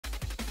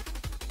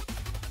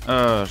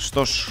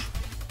Что ж,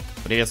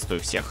 приветствую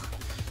всех.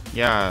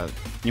 Я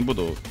не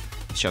буду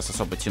сейчас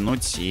особо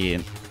тянуть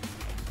и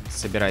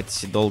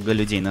собирать долго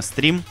людей на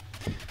стрим.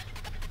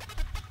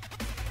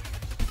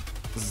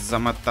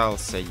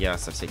 Замотался я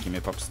со всякими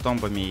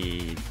попстомбами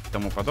и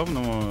тому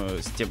подобному,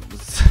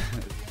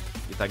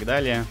 и так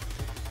далее.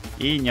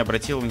 И не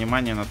обратил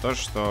внимания на то,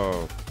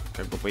 что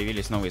как бы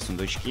появились новые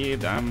сундучки,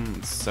 да,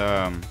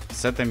 с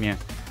сетами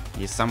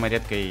и с самой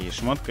редкой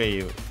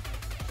шмоткой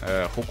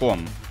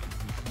хуком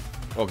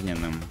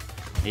огненным.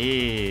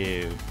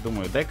 И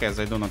думаю, дай-ка я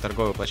зайду на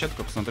торговую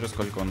площадку, посмотрю,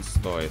 сколько он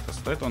стоит. А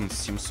стоит он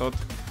 700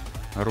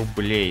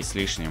 рублей с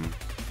лишним.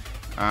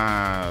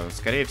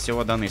 Скорее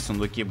всего, данные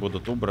сундуки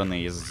будут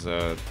убраны из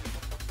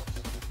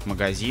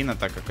магазина,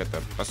 так как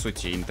это, по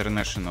сути,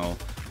 International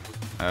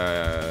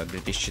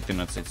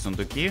 2014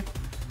 сундуки.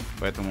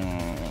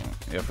 Поэтому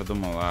я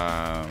подумал,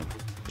 а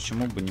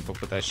почему бы не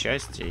попытать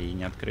счастье и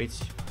не открыть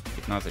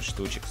 15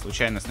 штучек.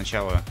 Случайно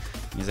сначала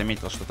не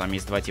заметил, что там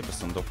есть два типа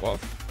сундуков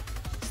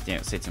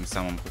с этим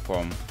самым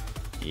хуком.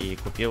 И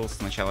купил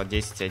сначала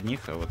 10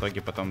 одних, а в итоге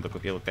потом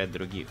докупил 5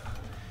 других.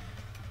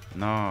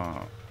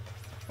 Но,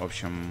 в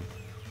общем,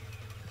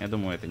 я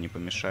думаю, это не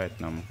помешает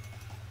нам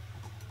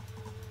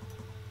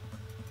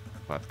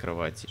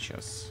пооткрывать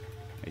сейчас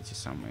эти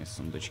самые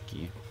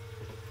сундучки.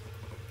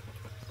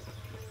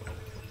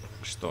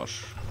 Что ж,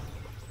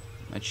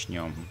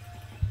 начнем.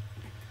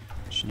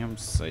 Начнем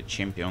с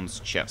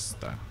Champions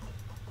Chest'а.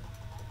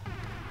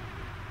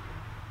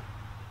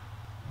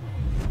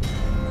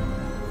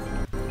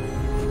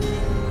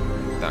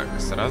 Так,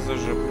 сразу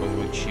же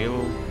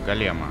получил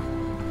голема.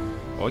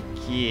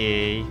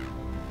 Окей.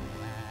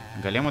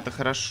 Голем это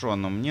хорошо,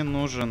 но мне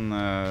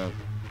нужен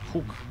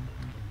хук.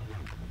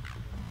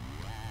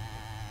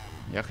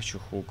 Я хочу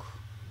хук.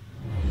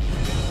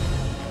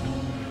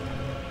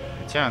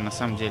 Хотя, на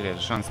самом деле,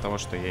 шанс того,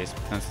 что я из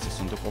 15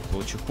 сундуков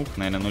получу хук,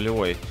 наверное,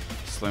 нулевой.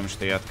 С условием,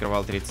 что я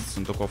открывал 30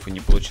 сундуков и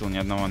не получил ни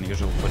одного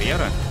ньюжил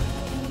курьера.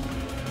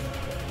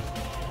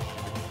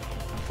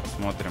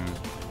 Посмотрим,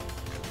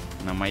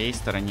 на моей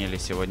стороне ли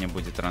сегодня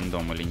будет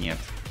рандом или нет.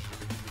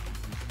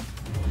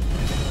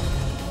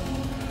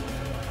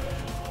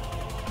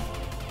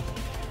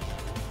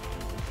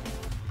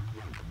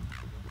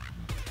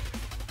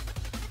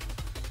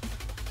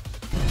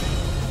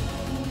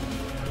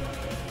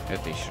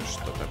 Это еще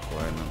что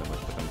такое? Надо будет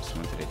потом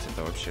посмотреть.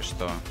 Это вообще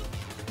что?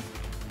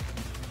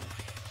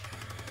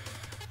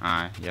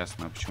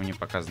 Ясно. Почему не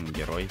показан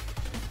герой?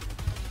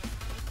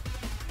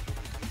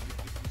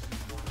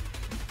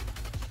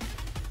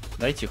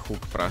 Дайте хук,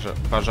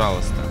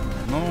 пожалуйста.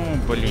 Ну,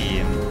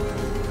 блин.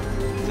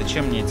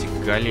 Зачем мне эти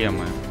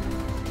големы?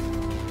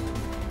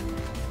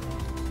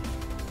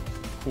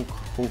 Хук,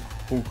 хук,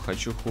 хук.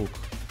 Хочу хук.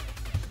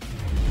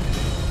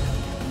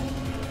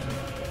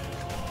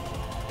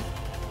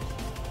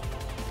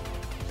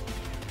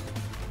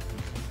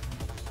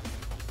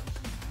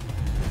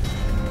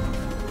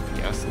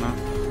 Ясно.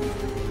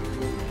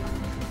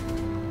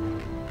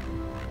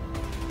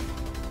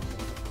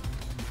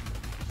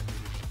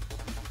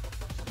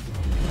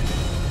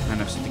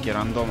 Наверное, все-таки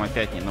рандом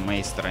опять не на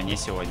моей стороне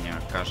сегодня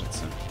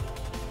окажется.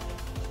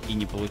 И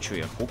не получу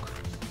я хук.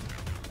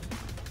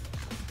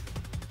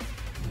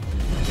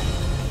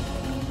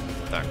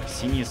 Так,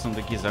 синие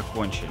сундуки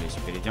закончились.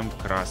 Перейдем к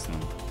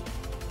красным.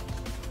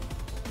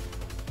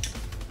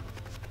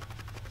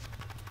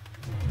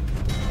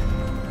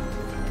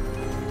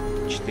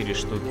 Четыре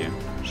штуки.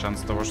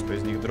 Шанс того, что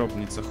из них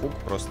дропнется хук,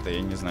 просто,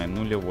 я не знаю,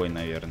 нулевой,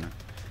 наверное.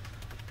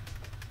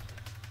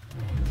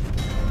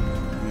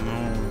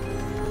 Ну,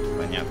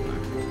 понятно.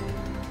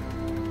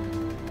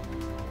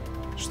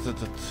 Что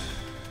тут?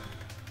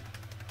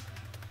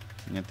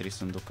 У меня 3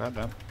 сундука,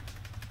 да?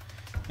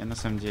 Я на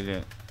самом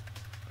деле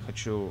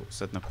хочу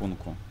сет на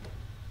кунку.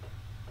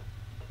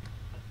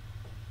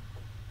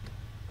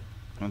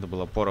 Надо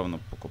было поровну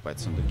покупать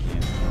сундуки.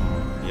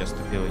 Но я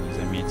ступил и не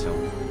заметил.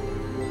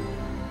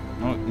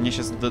 Ну, мне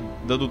сейчас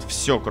дадут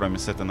все, кроме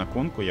сета на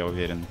кунку, я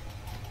уверен.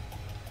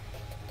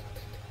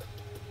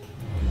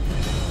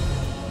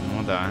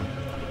 Ну да.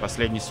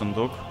 Последний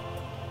сундук.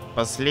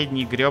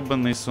 Последний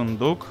гребаный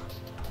сундук.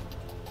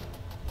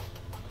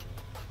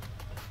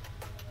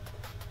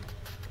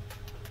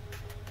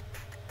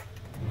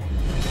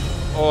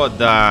 О,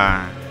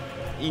 да.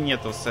 И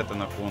нету сета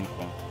на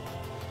кунку.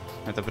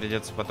 Это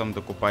придется потом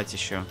докупать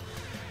еще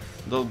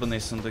долбаные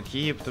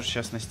сундуки, потому что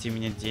сейчас на Steam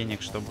нет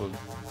денег, чтобы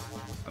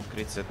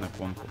открыть сет на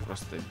кунку.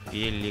 Просто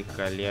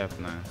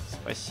великолепно.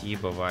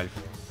 Спасибо, Вальф.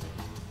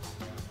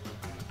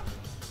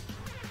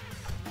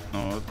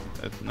 Ну,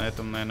 вот на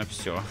этом, наверное,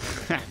 все.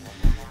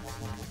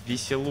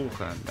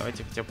 Веселуха.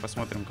 Давайте хотя бы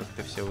посмотрим, как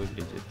это все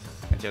выглядит.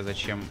 Хотя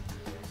зачем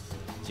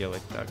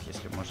делать так,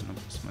 если можно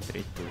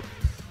посмотреть тут.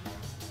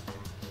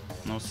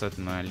 Ну, сет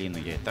на Алину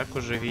я и так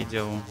уже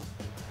видел.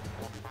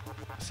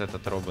 Сет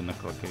от Роба на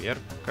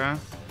Клоковерка.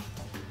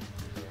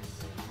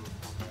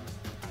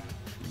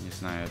 Не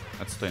знаю,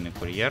 отстойный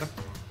курьер.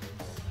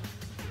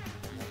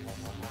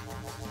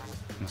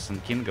 На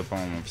Санкинга,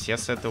 по-моему, все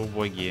сеты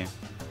убогие.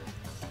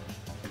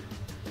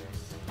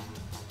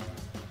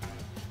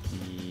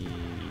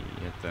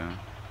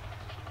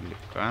 это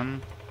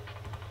Ликан.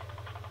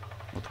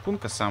 Вот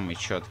Кунка самый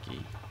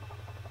четкий.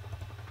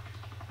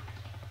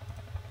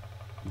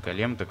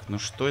 Голем, так ну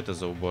что это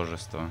за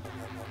убожество?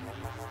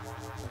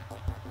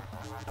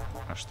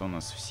 А что у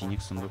нас в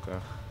синих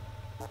сундуках?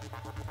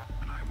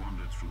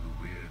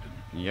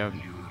 Я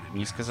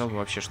не сказал бы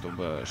вообще,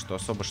 что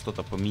особо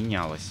что-то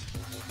поменялось.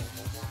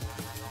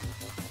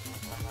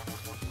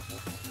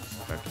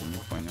 Так, я не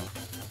понял.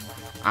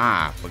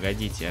 А,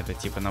 погодите, это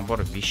типа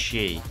набор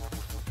вещей.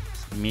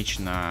 Меч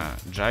на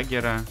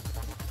Джаггера,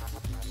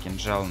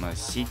 кинжал на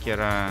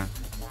Сикера,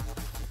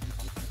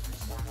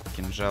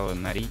 кинжалы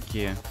на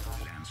Рики,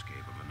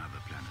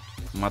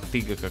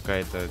 мотыга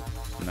какая-то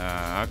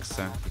на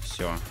Акса, и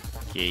все.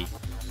 Окей.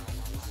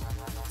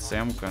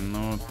 Цемка,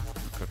 ну,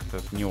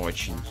 как-то не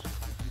очень.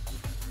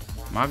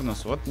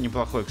 Магнус, вот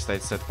неплохой,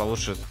 кстати, сет,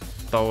 получше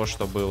того,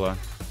 что было.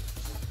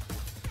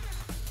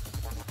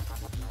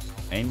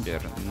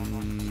 Эмбер.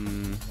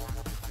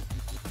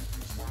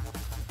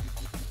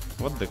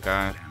 Вот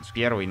ДК.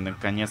 Первый,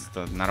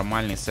 наконец-то,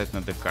 нормальный сет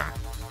на ДК.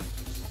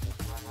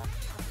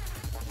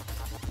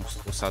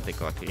 Усатый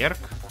Клокверк.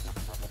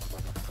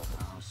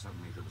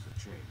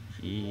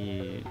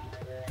 И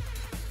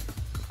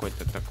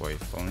какой-то такой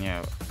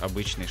вполне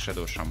обычный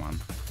Shadow Шаман.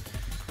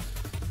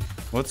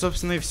 Вот,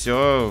 собственно, и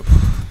все.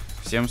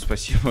 Всем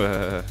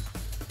спасибо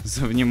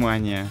за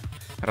внимание.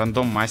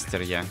 Рандом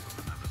мастер я.